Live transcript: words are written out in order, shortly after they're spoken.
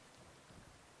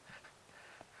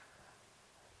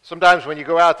Sometimes when you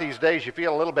go out these days, you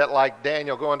feel a little bit like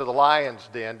Daniel going to the lion's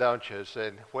den, don't you?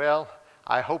 Said, well,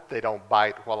 I hope they don't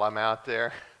bite while I'm out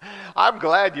there. I'm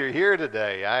glad you're here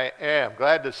today. I am.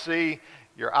 Glad to see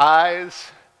your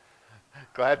eyes.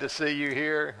 Glad to see you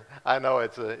here. I know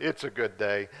it's a good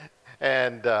day.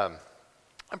 And I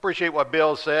appreciate what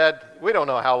Bill said. We don't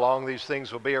know how long these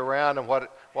things will be around and what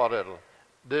it'll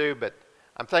do, but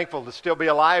I'm thankful to still be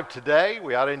alive today.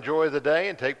 We ought to enjoy the day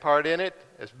and take part in it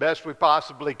as best we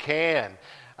possibly can.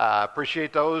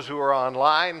 Appreciate those who are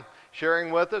online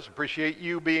sharing with us. Appreciate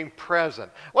you being present.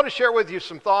 I want to share with you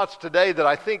some thoughts today that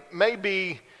I think may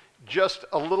be just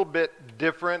a little bit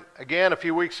different. Again, a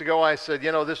few weeks ago I said,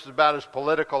 this is about as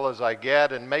political as I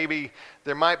get, and maybe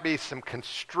there might be some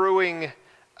construing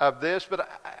of this, but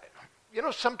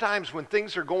sometimes when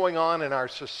things are going on in our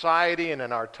society and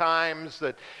in our times,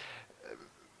 that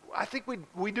I think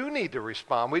we do need to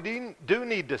respond. We do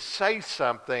need to say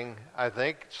something, I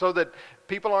think, so that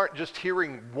people aren't just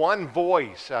hearing one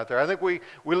voice out there. I think we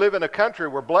live in a country,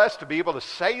 we're blessed to be able to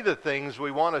say the things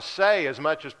we want to say as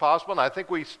much as possible, and I think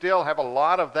we still have a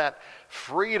lot of that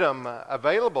freedom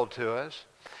available to us.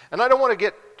 And I don't want to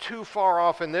get too far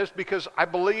off in this because I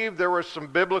believe there were some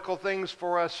biblical things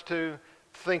for us to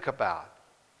think about.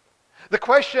 The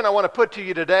question I want to put to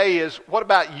you today is, what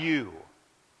about you?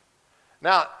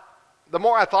 Now, the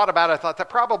more I thought about it, I thought that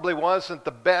probably wasn't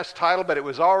the best title, but it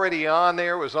was already on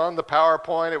there. It was on the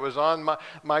PowerPoint. It was on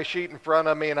my sheet in front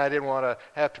of me, and I didn't want to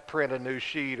have to print a new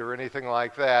sheet or anything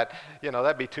like that.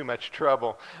 That'd be too much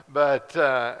trouble. But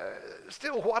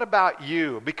still, what about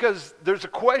you? Because there's a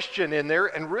question in there,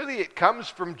 and really it comes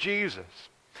from Jesus.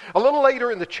 A little later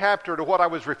in the chapter to what I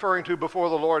was referring to before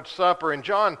the Lord's Supper, in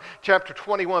John chapter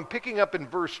 21, picking up in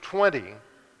verse 20,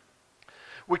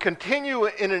 we continue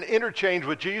in an interchange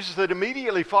with Jesus that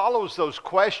immediately follows those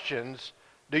questions.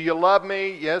 Do you love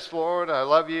me? Yes, Lord, I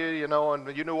love you,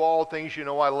 and you know all things,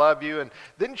 I love you. And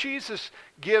then Jesus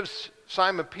gives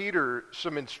Simon Peter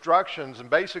some instructions, and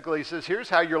basically he says, here's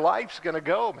how your life's going to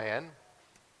go, man.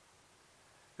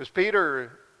 Because Peter's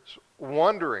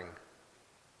wondering,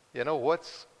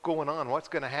 what's going on? What's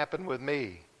going to happen with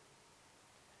me?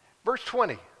 Verse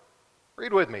 20.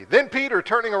 Read with me. Then Peter,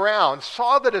 turning around,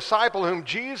 saw the disciple whom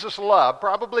Jesus loved,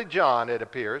 probably John, it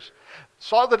appears,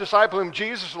 saw the disciple whom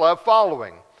Jesus loved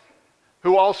following,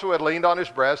 who also had leaned on his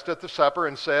breast at the supper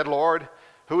and said, Lord,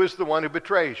 who is the one who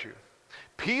betrays you?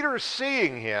 Peter,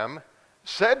 seeing him,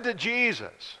 said to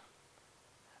Jesus,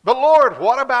 but Lord,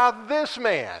 what about this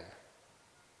man?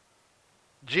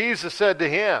 Jesus said to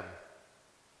him,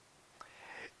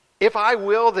 if I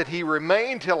will that he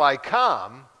remain till I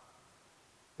come,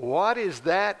 what is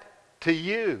that to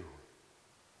you?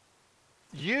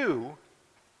 You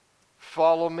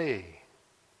follow me.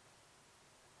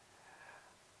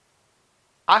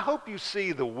 I hope you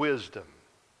see the wisdom.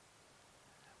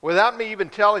 Without me even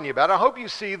telling you about it, I hope you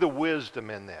see the wisdom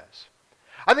in this.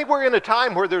 I think we're in a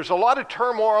time where there's a lot of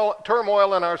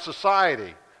turmoil in our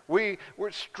society. We're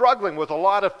struggling with a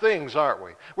lot of things, aren't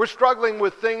we? We're struggling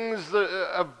with things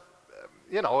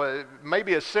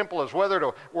maybe as simple as whether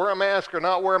to wear a mask or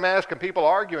not wear a mask, and people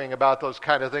arguing about those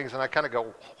kind of things. And I kind of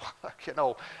go,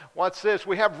 what's this?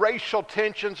 We have racial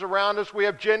tensions around us. We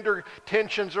have gender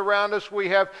tensions around us. We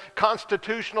have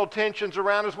constitutional tensions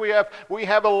around us. We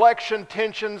have election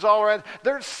tensions all around.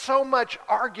 There's so much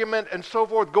argument and so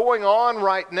forth going on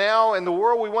right now in the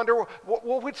world. We wonder,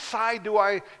 which side do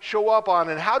I show up on,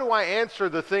 and how do I answer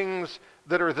the things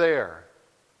that are there?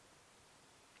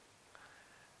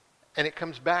 And it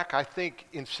comes back, I think,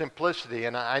 in simplicity.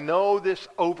 And I know this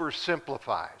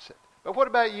oversimplifies it. But what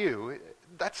about you?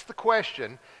 That's the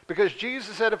question. Because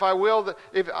Jesus said, if I will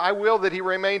that he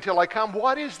remain till I come,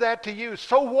 what is that to you?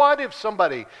 So what if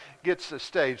somebody gets the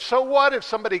stage? So what if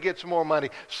somebody gets more money?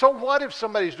 So what if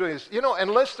somebody's doing this?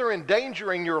 Unless they're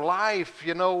endangering your life,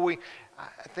 I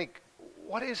think,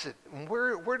 what is it?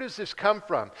 Where does this come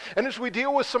from? And as we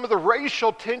deal with some of the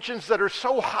racial tensions that are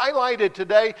so highlighted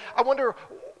today, I wonder,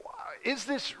 is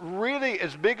this really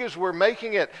as big as we're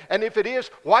making it? And if it is,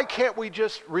 why can't we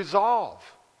just resolve?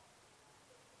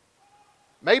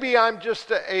 Maybe I'm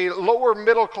just a lower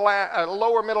middle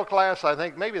class, I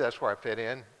think. Maybe that's where I fit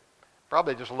in.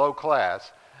 Probably just low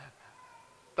class.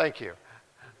 Thank you.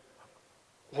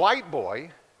 White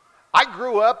boy. I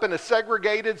grew up in a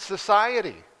segregated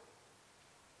society.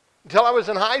 Until I was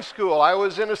in high school, I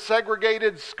was in a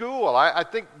segregated school. I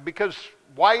think because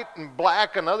white and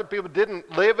black and other people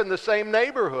didn't live in the same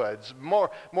neighborhoods. More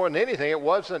than anything, it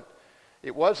wasn't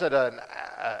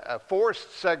a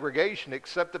forced segregation,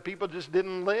 except that people just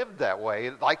didn't live that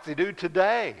way like they do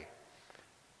today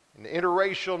in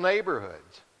interracial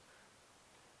neighborhoods.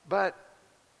 But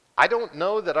I don't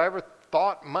know that I ever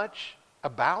thought much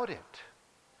about it.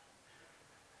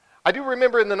 I do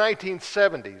remember in the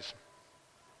 1970s,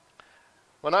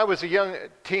 when I was a young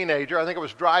teenager, I think I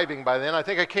was driving by then, I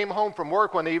think I came home from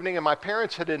work one evening and my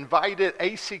parents had invited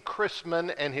A.C.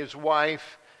 Christman and his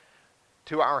wife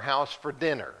to our house for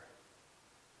dinner.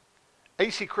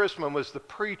 A.C. Christman was the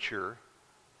preacher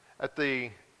at the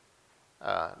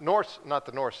North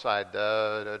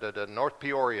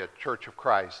Peoria Church of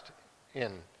Christ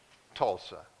in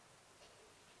Tulsa.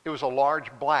 It was a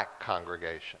large black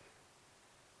congregation.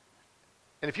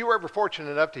 And if you were ever fortunate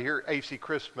enough to hear A.C.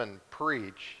 Christman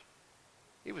preach,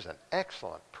 he was an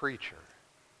excellent preacher.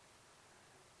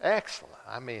 Excellent.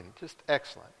 I mean, just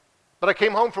excellent. But I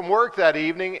came home from work that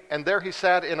evening, and there he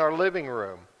sat in our living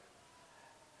room.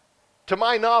 To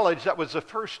my knowledge, that was the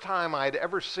first time I'd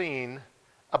ever seen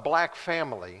a black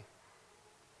family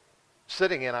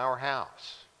sitting in our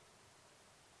house.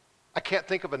 I can't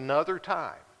think of another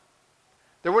time.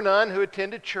 There were none who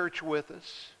attended church with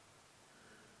us.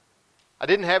 I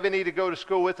didn't have any to go to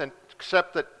school with,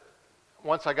 except that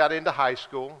once I got into high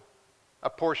school, a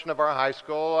portion of our high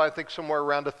school, I think somewhere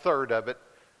around a third of it,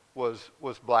 was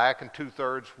black and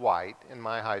 2/3 white in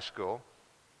my high school.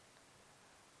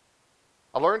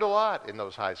 I learned a lot in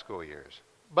those high school years.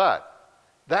 But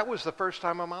that was the first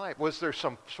time in my life. Was there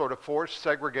some sort of forced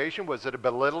segregation? Was it a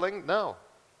belittling? No.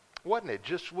 Wasn't it?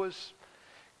 Just was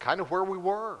kind of where we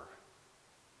were.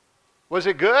 Was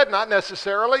it good? Not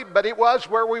necessarily, but it was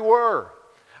where we were.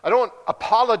 I don't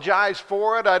apologize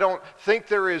for it. I don't think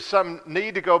there is some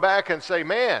need to go back and say,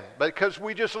 man, because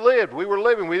we just lived. We were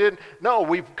living. We didn't. No,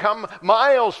 we've come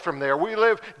miles from there. We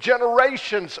live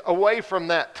generations away from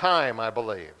that time, I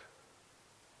believe.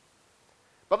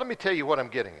 But let me tell you what I'm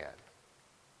getting at.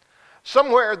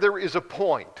 Somewhere there is a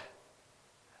point.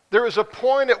 There is a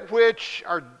point at which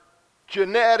our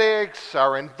genetics,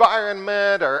 our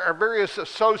environment, our various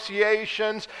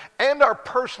associations, and our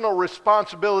personal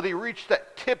responsibility reach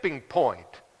that tipping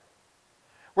point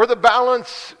where the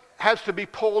balance has to be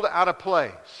pulled out of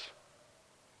place.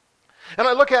 And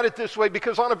I look at it this way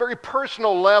because on a very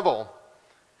personal level,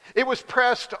 it was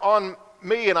pressed on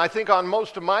me, and I think on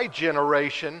most of my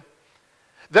generation,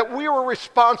 that we were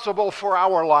responsible for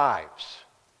our lives.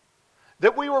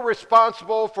 That we were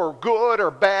responsible for good or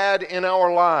bad in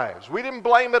our lives. We didn't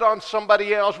blame it on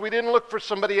somebody else. We didn't look for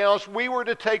somebody else. We were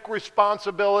to take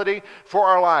responsibility for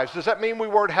our lives. Does that mean we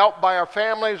weren't helped by our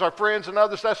families, our friends, and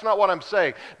others? That's not what I'm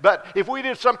saying. But if we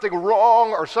did something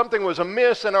wrong or something was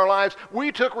amiss in our lives,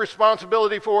 we took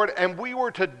responsibility for it and we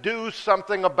were to do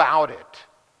something about it.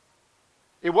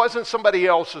 It wasn't somebody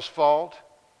else's fault.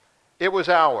 It was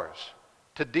ours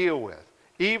to deal with,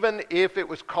 even if it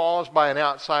was caused by an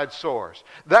outside source.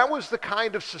 That was the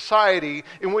kind of society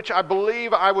in which I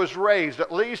believe I was raised.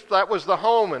 At least that was the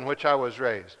home in which I was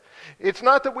raised. It's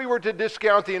not that we were to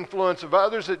discount the influence of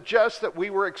others, it's just that we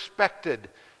were expected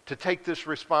to take this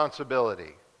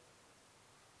responsibility.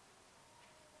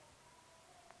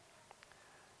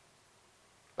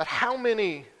 But how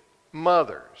many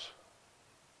mothers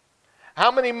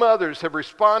have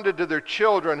responded to their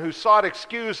children who sought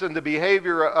excuse in the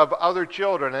behavior of other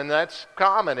children? And that's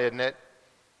common, isn't it?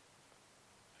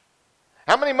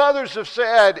 How many mothers have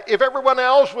said, if everyone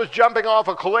else was jumping off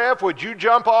a cliff, would you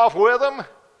jump off with them?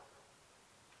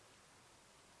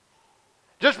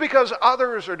 Just because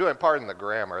others are doing, pardon the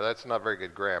grammar, that's not very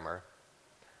good grammar.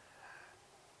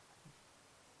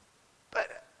 But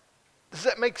does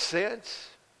that make sense?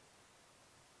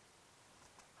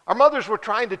 Our mothers were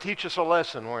trying to teach us a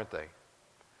lesson, weren't they?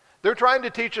 They're trying to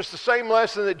teach us the same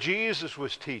lesson that Jesus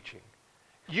was teaching.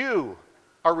 You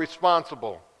are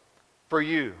responsible for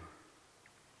you.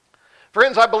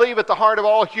 Friends, I believe at the heart of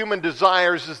all human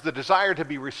desires is the desire to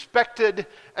be respected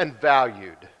and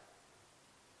valued.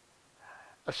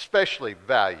 Especially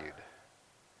valued.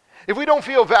 If we don't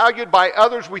feel valued by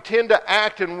others, we tend to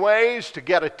act in ways to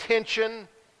get attention,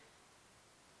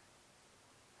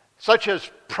 such as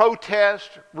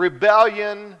protest,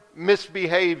 rebellion,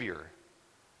 misbehavior.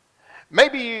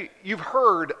 Maybe you've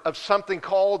heard of something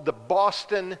called the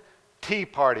Boston Tea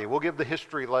Party. We'll give the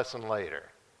history lesson later.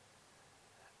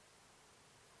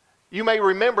 You may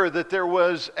remember that there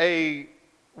was a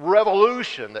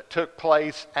revolution that took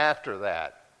place after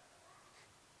that,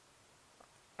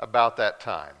 about that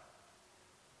time.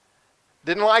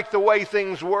 Didn't like the way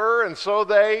things were, and so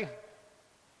they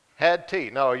had tea.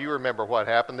 No, you remember what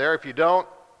happened there. If you don't,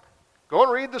 go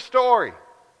and read the story.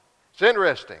 It's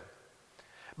interesting.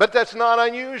 But that's not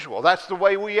unusual. That's the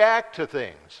way we act to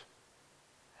things.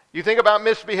 You think about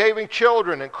misbehaving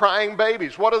children and crying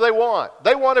babies. What do they want?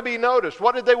 They want to be noticed.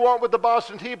 What did they want with the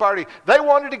Boston Tea Party? They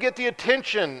wanted to get the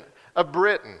attention of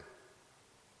Britain.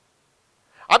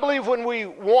 I believe when we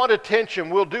want attention,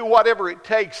 we'll do whatever it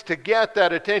takes to get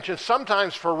that attention,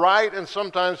 sometimes for right and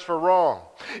sometimes for wrong.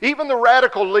 Even the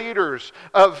radical leaders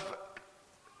of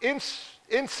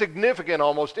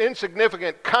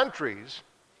insignificant countries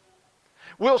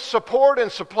will support and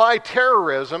supply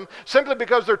terrorism simply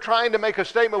because they're trying to make a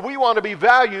statement. We want to be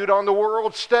valued on the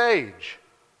world stage.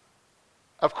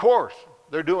 Of course,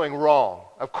 they're doing wrong.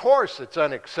 Of course, it's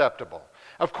unacceptable.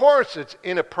 Of course, it's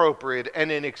inappropriate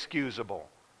and inexcusable.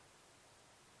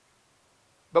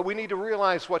 But we need to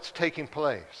realize what's taking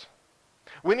place.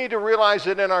 We need to realize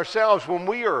it in ourselves when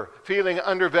we are feeling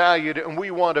undervalued and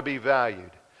we want to be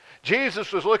valued.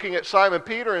 Jesus was looking at Simon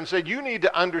Peter and said, you need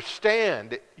to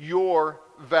understand your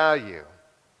value.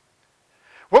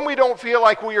 When we don't feel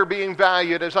like we are being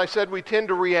valued, as I said, we tend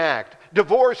to react.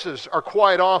 Divorces are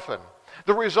quite often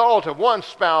the result of one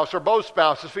spouse or both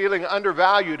spouses feeling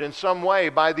undervalued in some way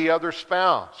by the other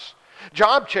spouse.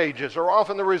 Job changes are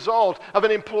often the result of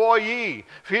an employee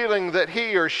feeling that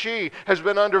he or she has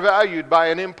been undervalued by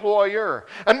an employer.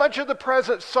 And much of the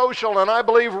present social and I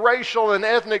believe racial and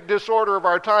ethnic disorder of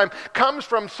our time comes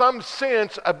from some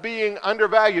sense of being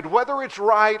undervalued. Whether it's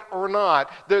right or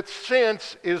not, the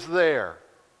sense is there.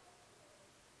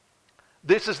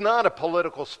 This is not a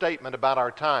political statement about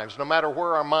our times, no matter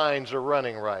where our minds are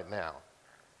running right now.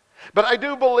 But I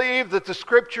do believe that the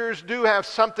Scriptures do have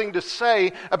something to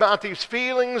say about these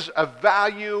feelings of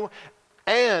value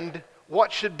and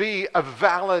what should be a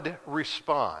valid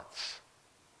response.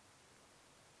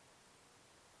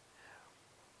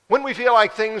 When we feel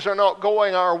like things are not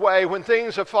going our way, when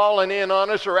things have fallen in on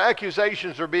us or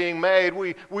accusations are being made,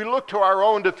 we look to our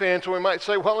own defense and we might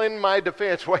say, well, in my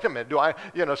defense, wait a minute,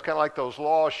 it's kind of like those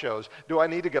law shows. Do I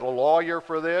need to get a lawyer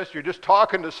for this? You're just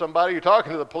talking to somebody, you're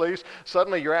talking to the police,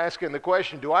 suddenly you're asking the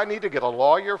question, do I need to get a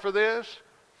lawyer for this?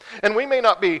 And we may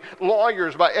not be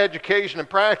lawyers by education and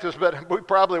practice, but we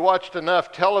probably watched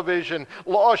enough television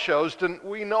law shows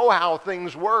we know how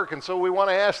things work, and so we want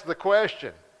to ask the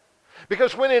question.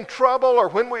 Because when in trouble or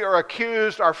when we are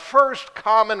accused, our first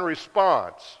common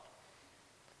response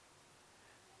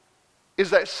is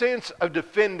that sense of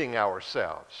defending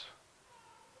ourselves.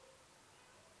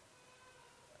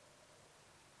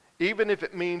 Even if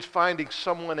it means finding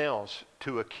someone else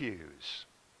to accuse.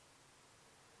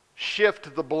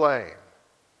 Shift the blame.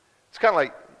 It's kind of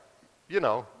like,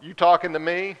 you talking to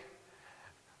me?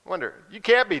 I wonder, you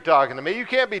can't be talking to me. You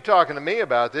can't be talking to me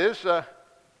about this.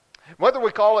 Whether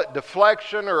we call it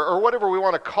deflection or whatever we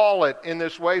want to call it in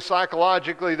this way,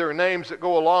 psychologically, there are names that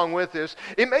go along with this.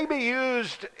 It may be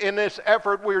used in this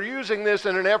effort. We're using this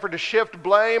in an effort to shift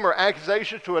blame or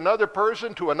accusations to another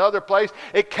person, to another place.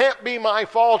 It can't be my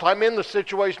fault. I'm in the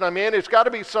situation I'm in. It's got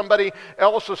to be somebody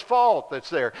else's fault that's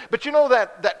there. But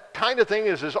that kind of thing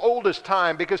is as old as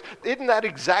time, because isn't that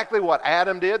exactly what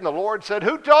Adam did? And the Lord said,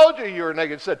 who told you you were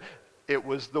naked? He said, it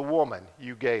was the woman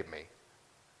you gave me.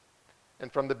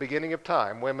 And from the beginning of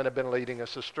time, women have been leading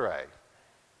us astray.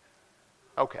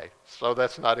 Okay, so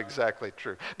that's not exactly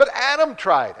true. But Adam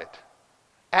tried it.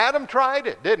 Adam tried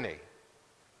it, didn't he?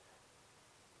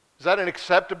 Is that an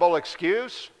acceptable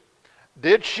excuse?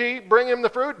 Did she bring him the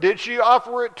fruit? Did she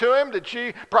offer it to him? Did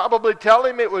she probably tell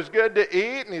him it was good to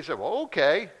eat? And he said, well,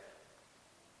 okay.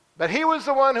 But he was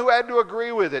the one who had to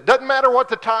agree with it. Doesn't matter what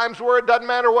the times were. It doesn't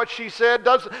matter what she said.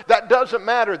 That doesn't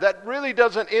matter. That really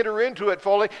doesn't enter into it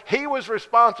fully. He was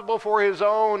responsible for his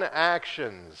own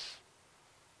actions.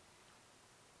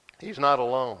 He's not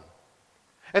alone.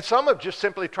 And some have just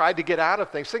simply tried to get out of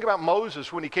things. Think about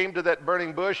Moses when he came to that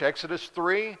burning bush, Exodus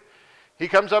 3. He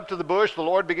comes up to the bush. The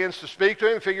Lord begins to speak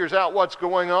to him, figures out what's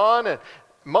going on, and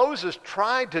Moses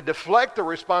tried to deflect the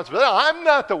responsibility. I'm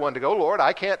not the one to go, Lord.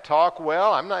 I can't talk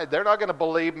well. They're not going to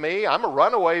believe me. I'm a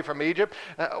runaway from Egypt.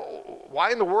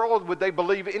 Why in the world would they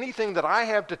believe anything that I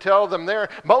have to tell them there?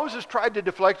 Moses tried to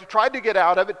deflect it, tried to get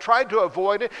out of it, tried to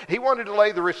avoid it. He wanted to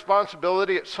lay the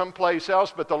responsibility at someplace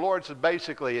else, but the Lord said,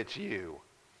 basically, it's you.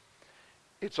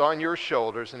 It's on your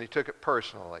shoulders, and he took it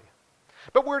personally.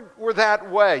 But we're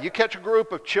that way. You catch a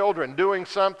group of children doing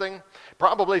something,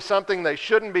 probably something they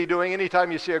shouldn't be doing.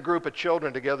 Anytime you see a group of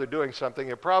children together doing something,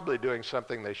 they're probably doing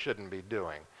something they shouldn't be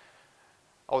doing.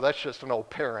 Oh, that's just an old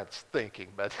parent's thinking,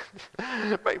 but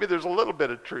maybe there's a little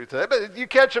bit of truth to that. But you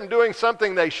catch them doing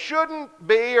something they shouldn't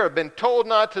be or have been told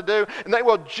not to do, and they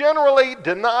will generally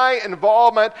deny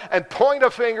involvement and point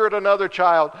a finger at another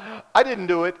child. I didn't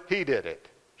do it. He did it.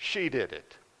 She did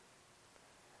it.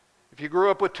 If you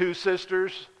grew up with two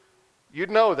sisters,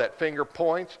 you'd know that finger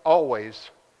points always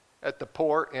at the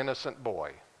poor innocent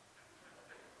boy.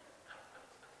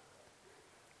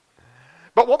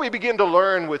 But what we begin to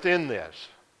learn within this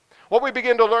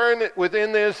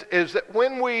is that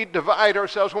when we divide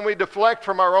ourselves, when we deflect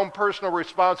from our own personal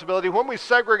responsibility, when we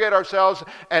segregate ourselves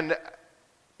and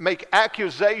make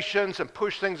accusations and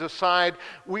push things aside,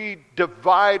 we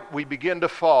divide, we begin to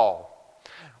fall.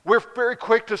 We're very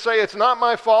quick to say, it's not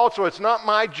my fault, so it's not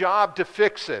my job to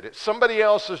fix it. It's somebody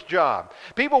else's job.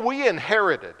 People, we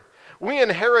inherited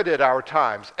our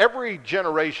times. Every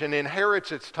generation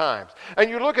inherits its times. And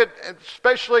you look at,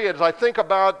 especially as I think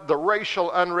about the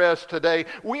racial unrest today,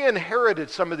 we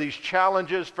inherited some of these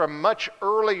challenges from much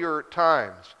earlier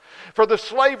times. For the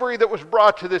slavery that was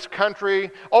brought to this country,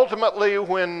 ultimately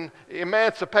when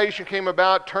emancipation came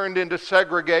about, turned into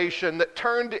segregation, that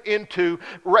turned into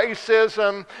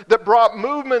racism, that brought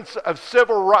movements of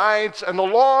civil rights, and the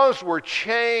laws were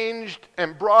changed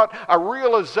and brought a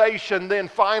realization then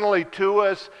finally to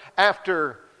us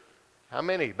after, how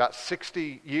many? About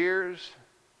 60 years?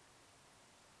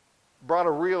 Brought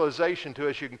a realization to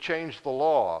us you can change the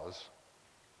laws,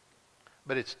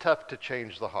 but it's tough to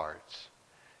change the hearts.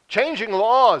 Changing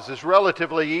laws is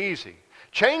relatively easy.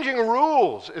 Changing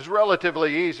rules is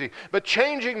relatively easy. But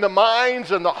changing the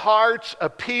minds and the hearts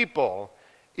of people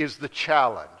is the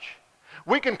challenge.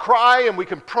 We can cry and we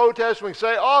can protest. We can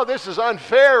say, oh, this is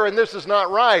unfair and this is not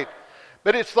right.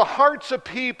 But it's the hearts of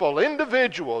people,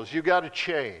 individuals, you've got to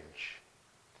change.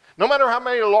 No matter how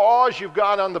many laws you've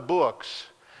got on the books,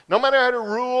 no matter how many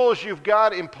rules you've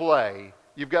got in play,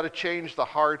 you've got to change the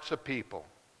hearts of people.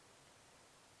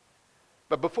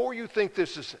 But before you think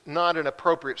this is not an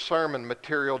appropriate sermon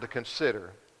material to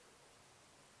consider,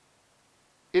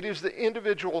 it is the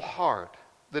individual heart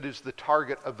that is the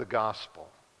target of the gospel.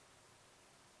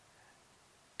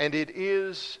 And it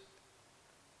is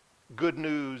good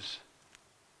news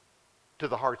to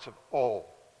the hearts of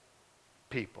all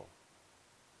people.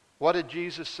 What did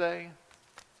Jesus say?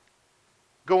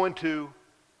 Go into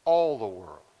all the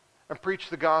world and preach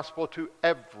the gospel to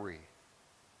every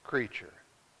creature.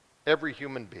 Every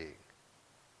human being.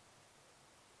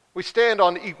 We stand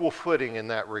on equal footing in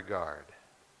that regard.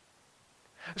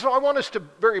 So I want us to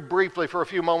very briefly for a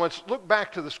few moments look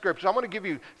back to the scriptures. I want to give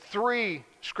you 3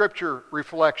 scripture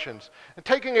reflections. And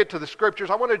taking it to the scriptures,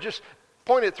 I want to just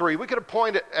point at 3. We could have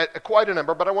pointed at quite a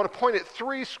number, but I want to point at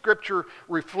 3 scripture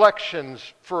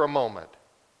reflections for a moment.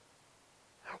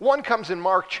 One comes in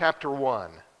Mark chapter 1.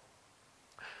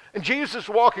 And Jesus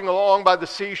walking along by the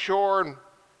seashore,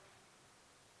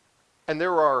 and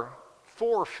there are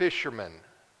 4 fishermen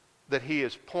that he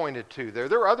is pointed to there.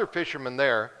 There are other fishermen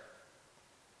there.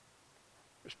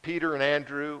 There's Peter and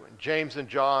Andrew and James and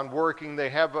John working. They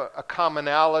have a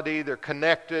commonality. They're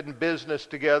connected in business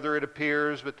together, it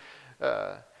appears. But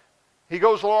he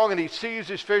goes along and he sees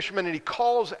these fishermen and he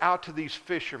calls out to these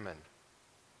fishermen,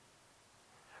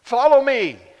 "Follow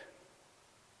me,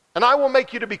 and I will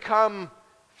make you to become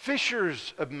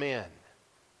fishers of men."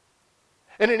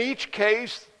 And in each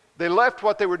case, they left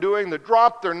what they were doing, they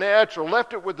dropped their nets or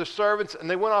left it with the servants, and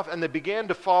they went off and they began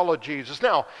to follow Jesus.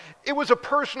 Now, it was a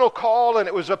personal call, and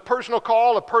it was a personal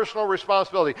call, a personal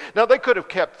responsibility. Now, they could have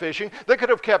kept fishing. They could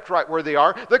have kept right where they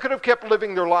are. They could have kept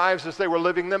living their lives as they were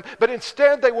living them. But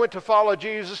instead, they went to follow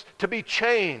Jesus to be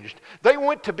changed. They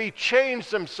went to be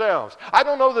changed themselves. I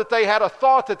don't know that they had a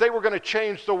thought that they were going to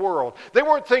change the world. They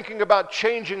weren't thinking about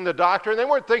changing the doctrine. They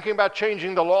weren't thinking about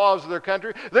changing the laws of their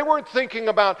country. They weren't thinking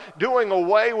about doing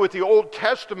away with the Old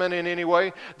Testament in any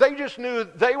way. They just knew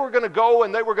they were going to go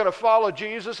and they were going to follow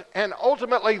Jesus, and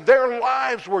ultimately their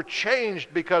lives were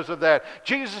changed because of that.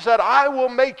 Jesus said, "I will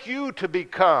make you to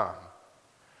become."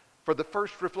 For the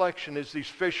first reflection is these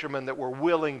fishermen that were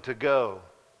willing to go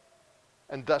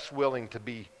and thus willing to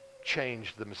be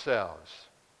changed themselves.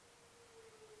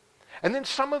 And then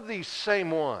some of these same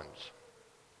ones,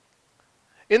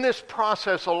 in this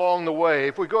process along the way,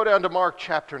 if we go down to Mark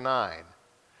chapter 9,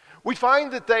 we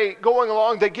find that going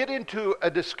along, they get into a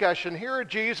discussion. Here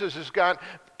Jesus has got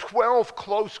 12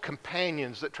 close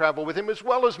companions that travel with him, as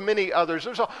well as many others.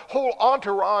 There's a whole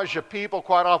entourage of people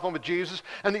quite often with Jesus,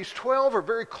 and these 12 are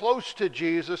very close to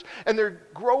Jesus, and there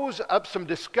grows up some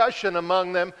discussion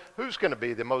among them. Who's going to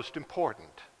be the most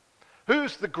important?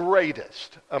 Who's the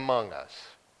greatest among us?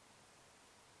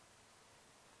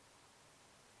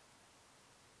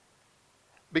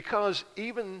 Because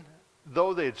even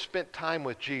though they had spent time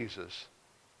with Jesus,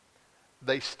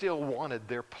 they still wanted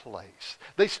their place.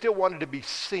 They still wanted to be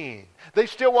seen. They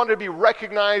still wanted to be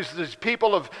recognized as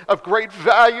people of great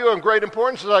value and great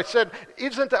importance. As I said,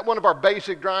 isn't that one of our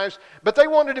basic drives? But they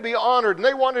wanted to be honored, and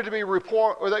they wanted to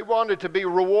be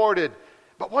rewarded.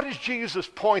 But what does Jesus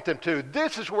point them to?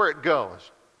 This is where it goes.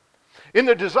 In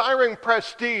the desiring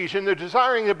prestige, in the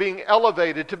desiring of being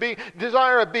elevated,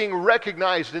 desire of being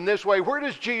recognized in this way, where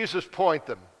does Jesus point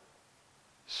them?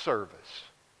 Service.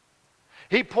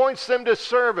 He points them to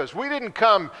service. We didn't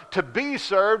come to be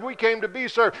served, we came to be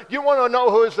served. You want to know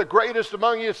who is the greatest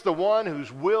among you? It's the one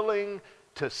who's willing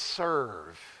to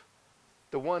serve.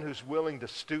 The one who's willing to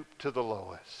stoop to the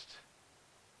lowest.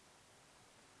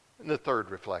 And the third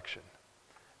reflection.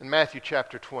 In Matthew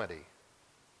chapter 20.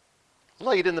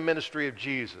 Late in the ministry of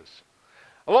Jesus.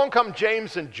 Along come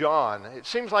James and John. It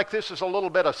seems like this is a little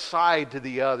bit aside to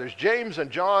the others. James and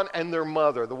John and their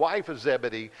mother, the wife of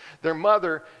Zebedee, their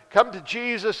mother, come to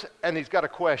Jesus and he's got a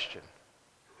question.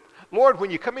 Lord,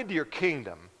 when you come into your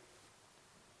kingdom,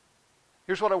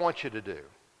 here's what I want you to do.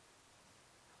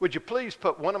 Would you please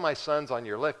put one of my sons on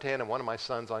your left hand and one of my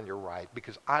sons on your right?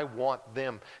 Because I want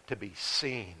them to be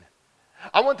seen.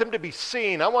 I want them to be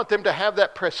seen. I want them to have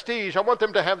that prestige. I want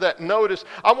them to have that notice.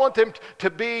 I want them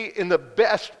to be in the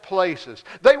best places.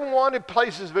 They wanted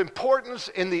places of importance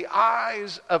in the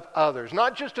eyes of others.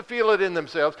 Not just to feel it in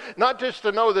themselves. Not just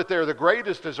to know that they're the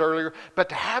greatest as earlier. But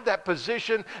to have that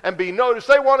position and be noticed.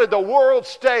 They wanted the world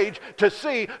stage to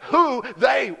see who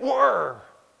they were.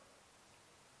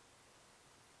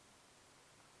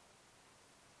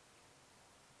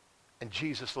 And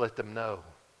Jesus let them know.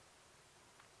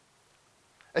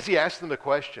 As he asked them the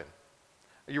question,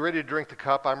 are you ready to drink the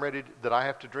cup that I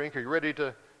have to drink? Are you ready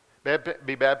to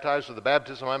be baptized with the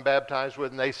baptism I'm baptized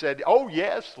with? And they said, oh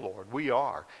yes, Lord, we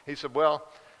are. He said, well,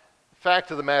 the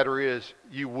fact of the matter is,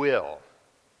 you will.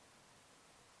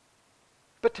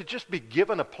 But to just be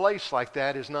given a place like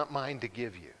that is not mine to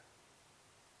give you.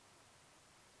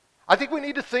 I think we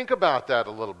need to think about that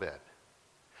a little bit.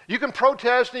 You can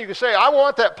protest and you can say, I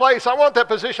want that place, I want that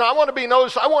position, I want to be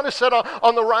noticed, I want to sit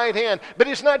on the right hand. But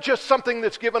it's not just something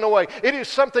that's given away. It is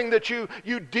something that you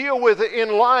deal with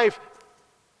in life.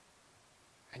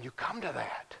 And you come to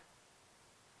that.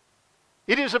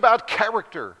 It is about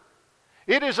character.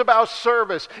 It is about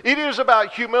service. It is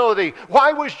about humility.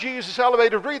 Why was Jesus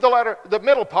elevated? Read the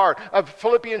middle part of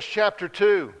Philippians chapter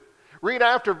 2. Read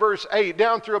after verse 8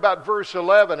 down through about verse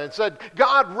 11 and said,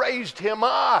 God raised him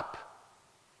up.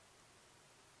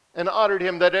 And honored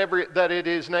him that at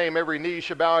his name every knee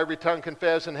shall bow, every tongue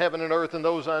confess in heaven and earth and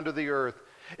those under the earth.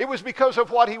 It was because of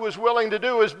what he was willing to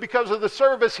do. It was because of the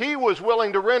service he was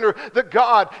willing to render that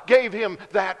God gave him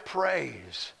that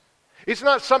praise. It's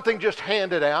not something just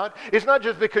handed out. It's not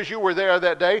just because you were there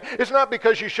that day. It's not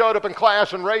because you showed up in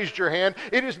class and raised your hand.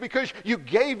 It is because you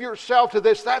gave yourself to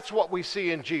this. That's what we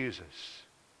see in Jesus.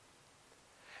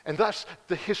 And thus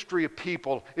the history of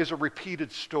people is a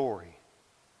repeated story.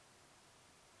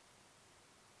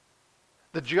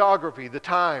 The geography, the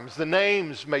times, the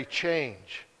names may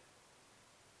change.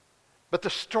 But the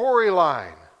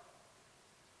storyline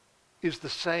is the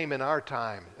same in our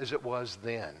time as it was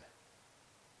then.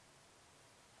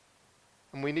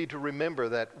 And we need to remember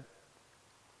that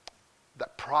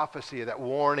prophecy, that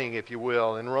warning, if you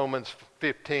will, in Romans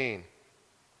 15.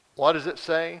 What does it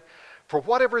say? For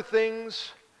whatever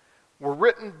things were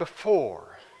written before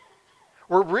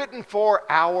were written for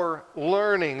our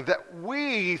learning, that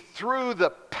we, through the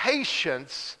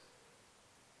patience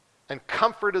and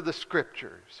comfort of the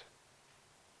Scriptures,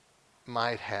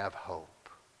 might have hope.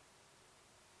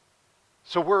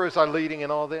 So where is I leading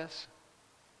in all this?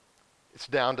 It's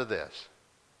down to this.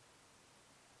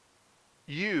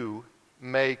 You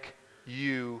make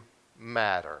you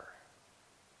matter.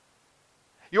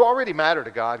 You already matter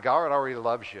to God. God already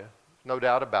loves you. No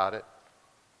doubt about it.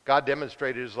 God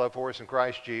demonstrated his love for us in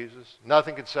Christ Jesus.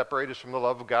 Nothing can separate us from the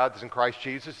love of God that's in Christ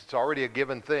Jesus. It's already a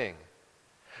given thing.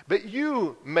 But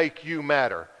you make you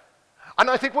matter. And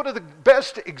I think one of the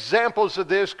best examples of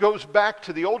this goes back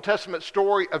to the Old Testament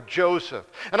story of Joseph.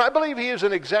 And I believe he is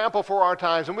an example for our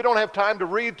times. And we don't have time to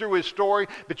read through his story,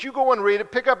 but you go and read it.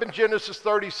 Pick up in Genesis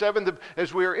 37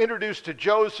 as we are introduced to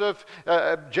Joseph,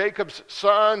 Jacob's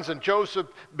sons, and Joseph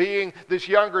being this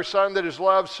younger son that is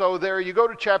loved. So there you go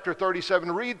to chapter 37,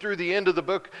 read through the end of the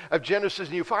book of Genesis,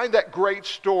 and you find that great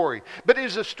story. But it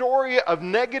is a story of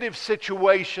negative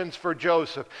situations for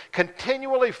Joseph,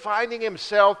 continually finding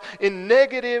himself in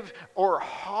negative or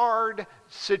hard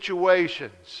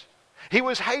situations. He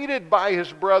was hated by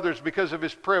his brothers because of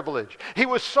his privilege. He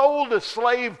was sold to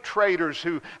slave traders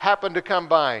who happened to come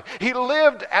by. He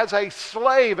lived as a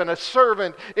slave and a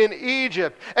servant in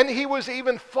Egypt. And he was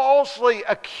even falsely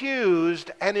accused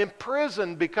and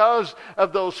imprisoned because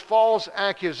of those false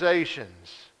accusations.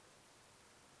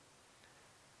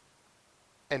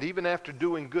 And even after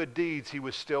doing good deeds, he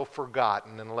was still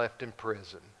forgotten and left in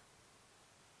prison.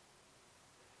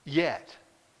 Yet,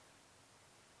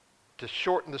 to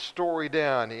shorten the story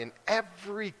down, in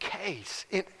every case,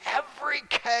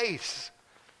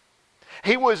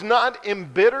 he was not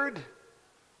embittered,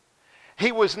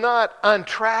 he was not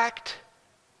untracked,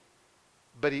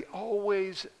 but he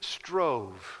always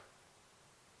strove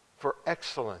for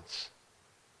excellence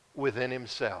within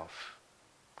himself.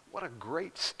 What a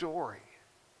great story.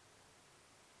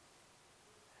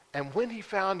 And when he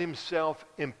found himself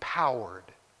empowered,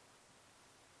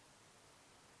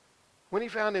 when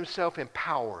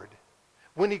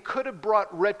he could have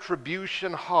brought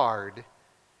retribution hard,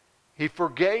 he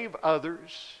forgave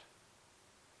others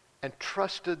and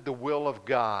trusted the will of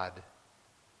God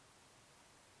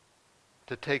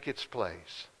to take its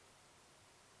place.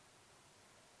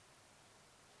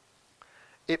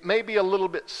 It may be a little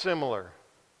bit similar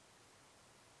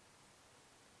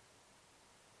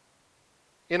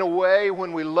in a way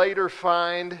when we later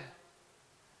find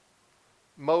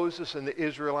Moses and the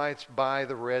Israelites by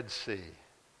the Red Sea.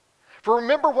 For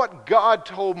remember what God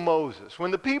told Moses.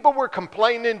 When the people were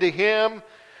complaining to him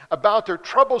about their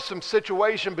troublesome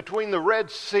situation between the Red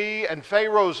Sea and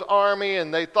Pharaoh's army,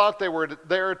 and they thought they were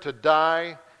there to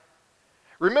die.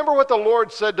 Remember what the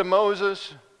Lord said to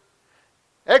Moses?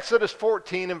 Exodus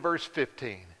 14 and verse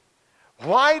 15.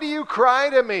 Why do you cry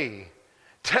to me?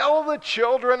 Tell the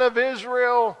children of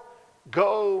Israel,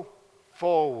 go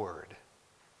forward.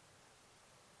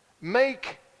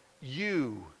 Make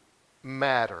you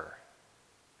matter.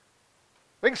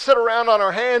 We can sit around on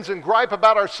our hands and gripe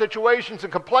about our situations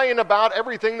and complain about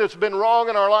everything that's been wrong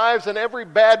in our lives and every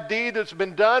bad deed that's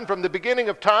been done from the beginning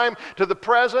of time to the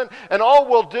present, and all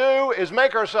we'll do is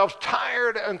make ourselves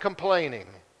tired and complaining.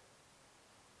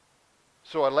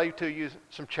 So I lay to you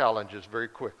some challenges very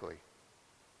quickly.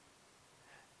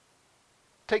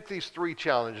 Take these 3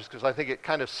 challenges because I think it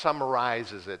kind of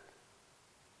summarizes it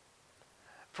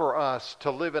for us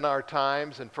to live in our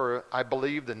times and for, I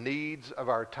believe, the needs of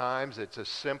our times. It's as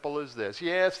simple as this.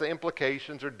 Yes, the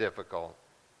implications are difficult.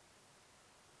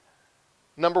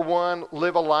 Number 1,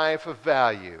 live a life of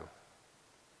value.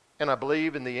 And I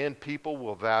believe in the end people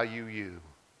will value you.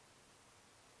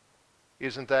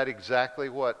 Isn't that exactly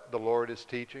what the Lord is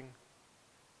teaching?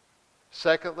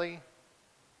 Secondly,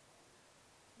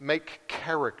 make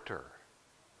character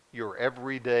your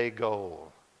everyday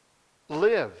goal.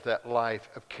 Live that life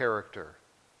of character.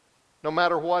 No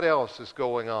matter what else is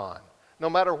going on, no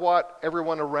matter what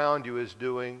everyone around you is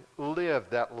doing, live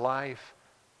that life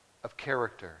of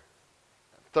character.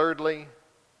 Thirdly,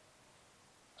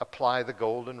 apply the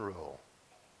golden rule.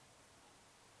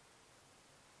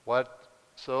 What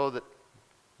so that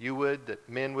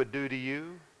men would do to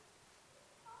you,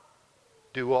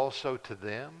 do also to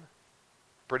them?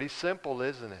 Pretty simple,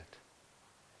 isn't it?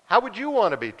 How would you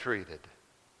want to be treated?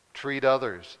 Treat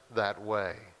others that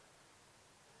way.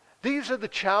 These are the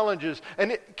challenges.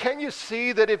 And can you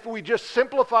see that if we just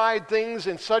simplified things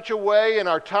in such a way in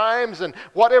our times and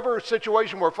whatever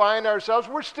situation we're finding ourselves,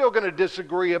 we're still going to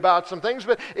disagree about some things.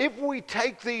 But if we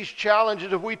take these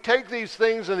challenges, if we take these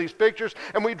things and these pictures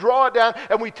and we draw it down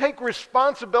and we take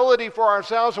responsibility for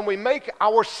ourselves and we make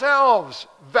ourselves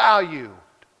valued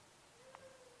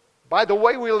by the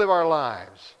way we live our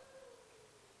lives,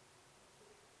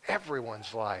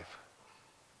 everyone's life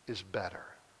is better.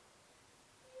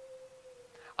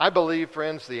 I believe,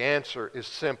 friends, the answer is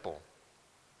simple.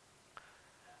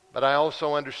 But I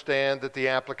also understand that the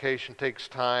application takes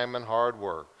time and hard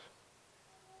work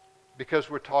because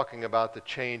we're talking about the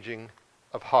changing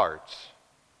of hearts.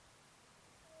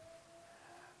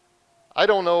 I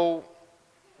don't know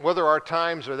whether our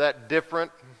times are that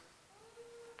different.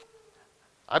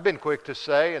 I've been quick to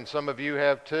say, and some of you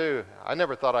have too, I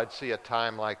never thought I'd see a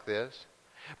time like this.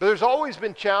 But there's always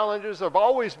been challenges, there have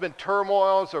always been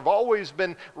turmoils, there have always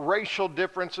been racial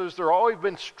differences, there have always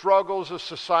been struggles of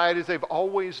societies, they've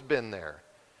always been there.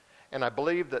 And I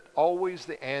believe that always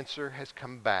the answer has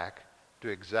come back to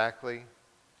exactly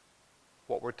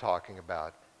what we're talking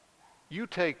about. You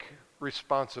take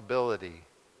responsibility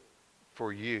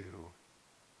for you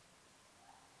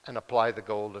and apply the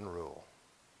golden rule.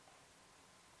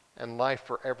 And life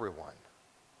for everyone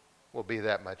will be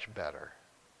that much better.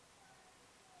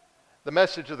 The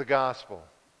message of the gospel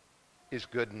is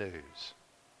good news.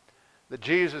 That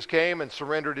Jesus came and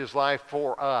surrendered his life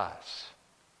for us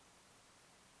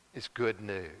is good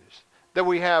news. That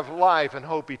we have life and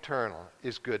hope eternal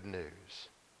is good news.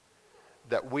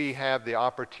 That we have the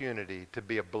opportunity to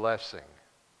be a blessing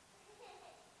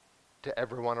to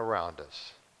everyone around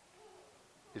us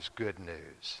is good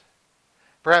news.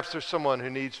 Perhaps there's someone who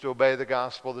needs to obey the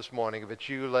gospel this morning. If it's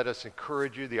you, let us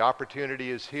encourage you. The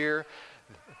opportunity is here.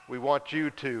 We want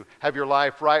you to have your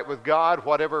life right with God,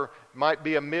 whatever might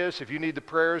be amiss. If you need the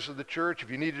prayers of the church, if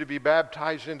you need to be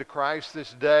baptized into Christ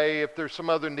this day, if there's some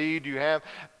other need you have,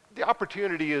 the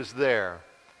opportunity is there.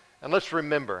 And let's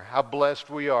remember how blessed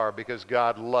we are because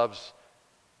God loves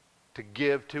to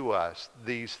give to us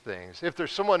these things. If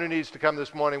there's someone who needs to come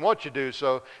this morning, won't you do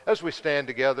so as we stand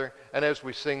together and as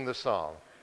we sing the song.